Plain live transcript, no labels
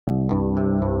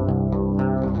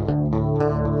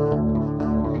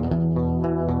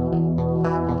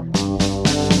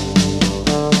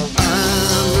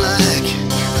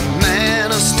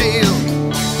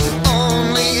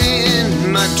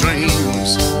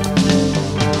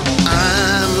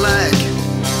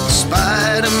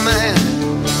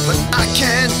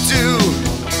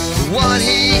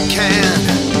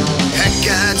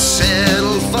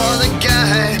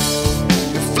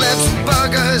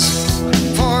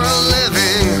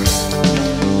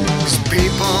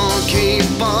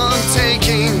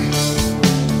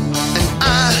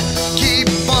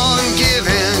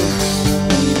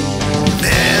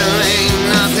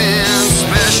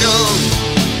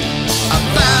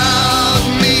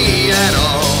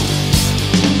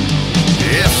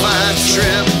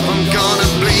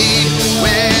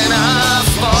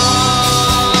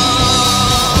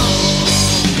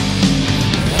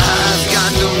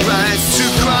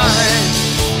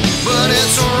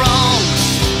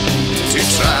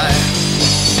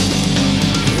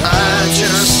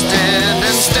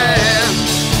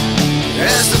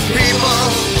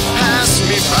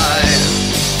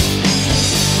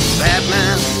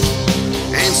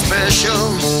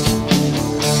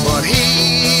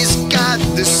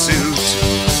the suit.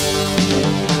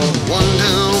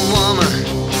 Wonder Woman,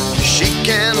 she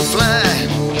can fly,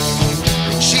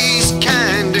 and she's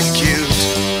kinda cute.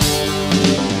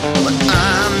 But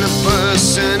I'm the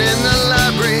person in the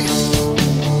library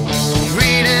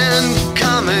reading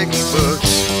comic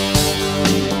books,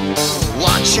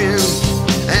 watching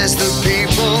as the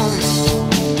people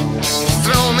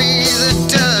throw me the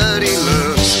dirty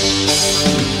looks.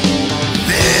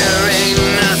 There ain't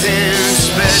nothing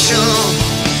special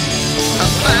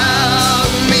about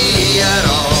me at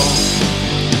all.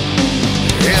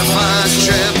 If I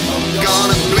trip, I'm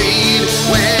gonna bleed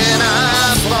when I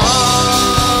fall.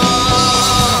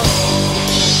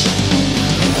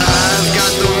 I've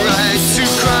got the right to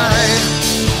cry,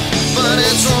 but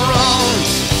it's wrong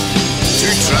to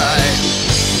try.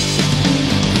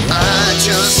 I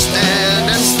just stand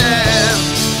and stare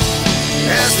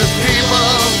as the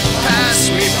people pass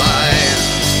me by.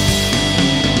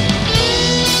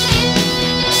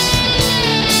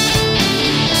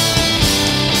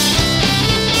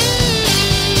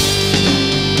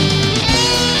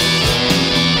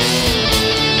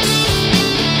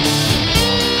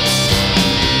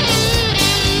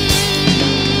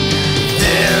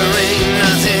 There ain't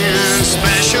nothing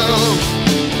special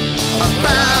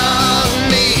about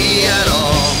me at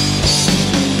all.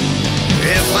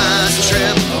 If I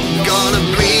trip, I'm gonna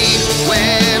bleed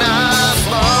when I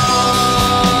fall.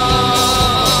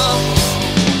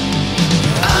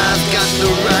 I've got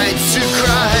the right to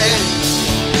cry,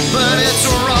 but it's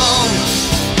wrong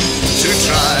to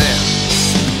try.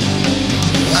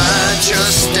 I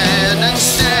just stand and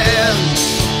stare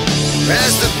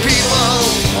as the people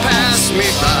pass me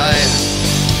by.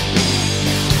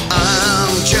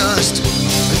 I'm just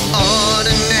an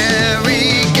ordinary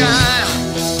guy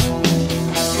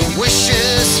who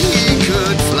wishes he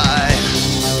could fly.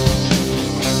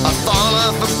 I fall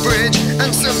off a bridge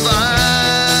and survive.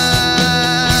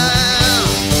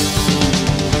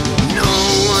 No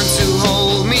one to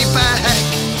hold me back,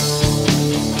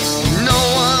 no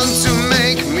one to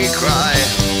make me cry.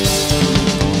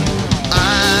 I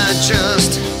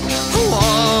just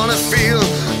wanna feel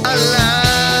alive.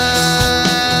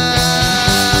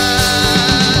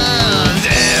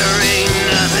 There ain't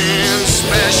nothing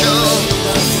special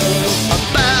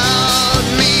about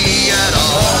me at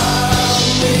all.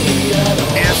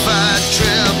 If I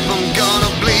trip, I'm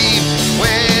gonna bleed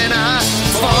when I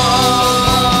fall.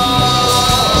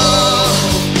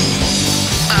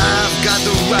 I've got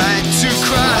the right to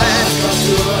cry,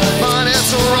 but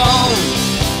it's wrong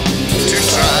to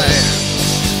try.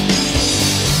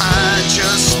 I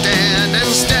just stand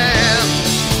and stare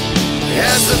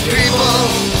as the people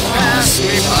pass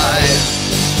me by.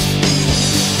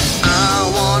 I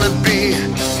wanna be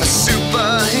a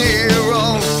superhero,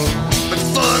 but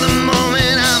for the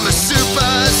moment I'm a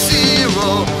super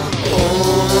zero.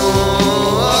 Oh,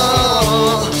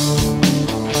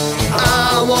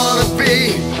 I wanna be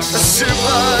a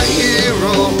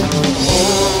superhero.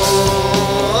 Oh,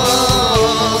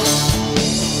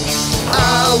 I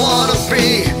wanna be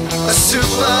a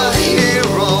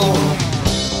superhero.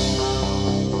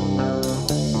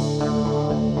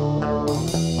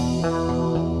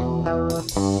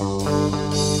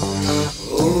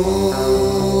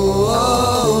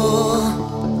 Oh,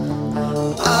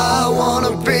 I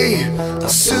wanna be a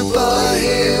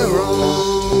superhero.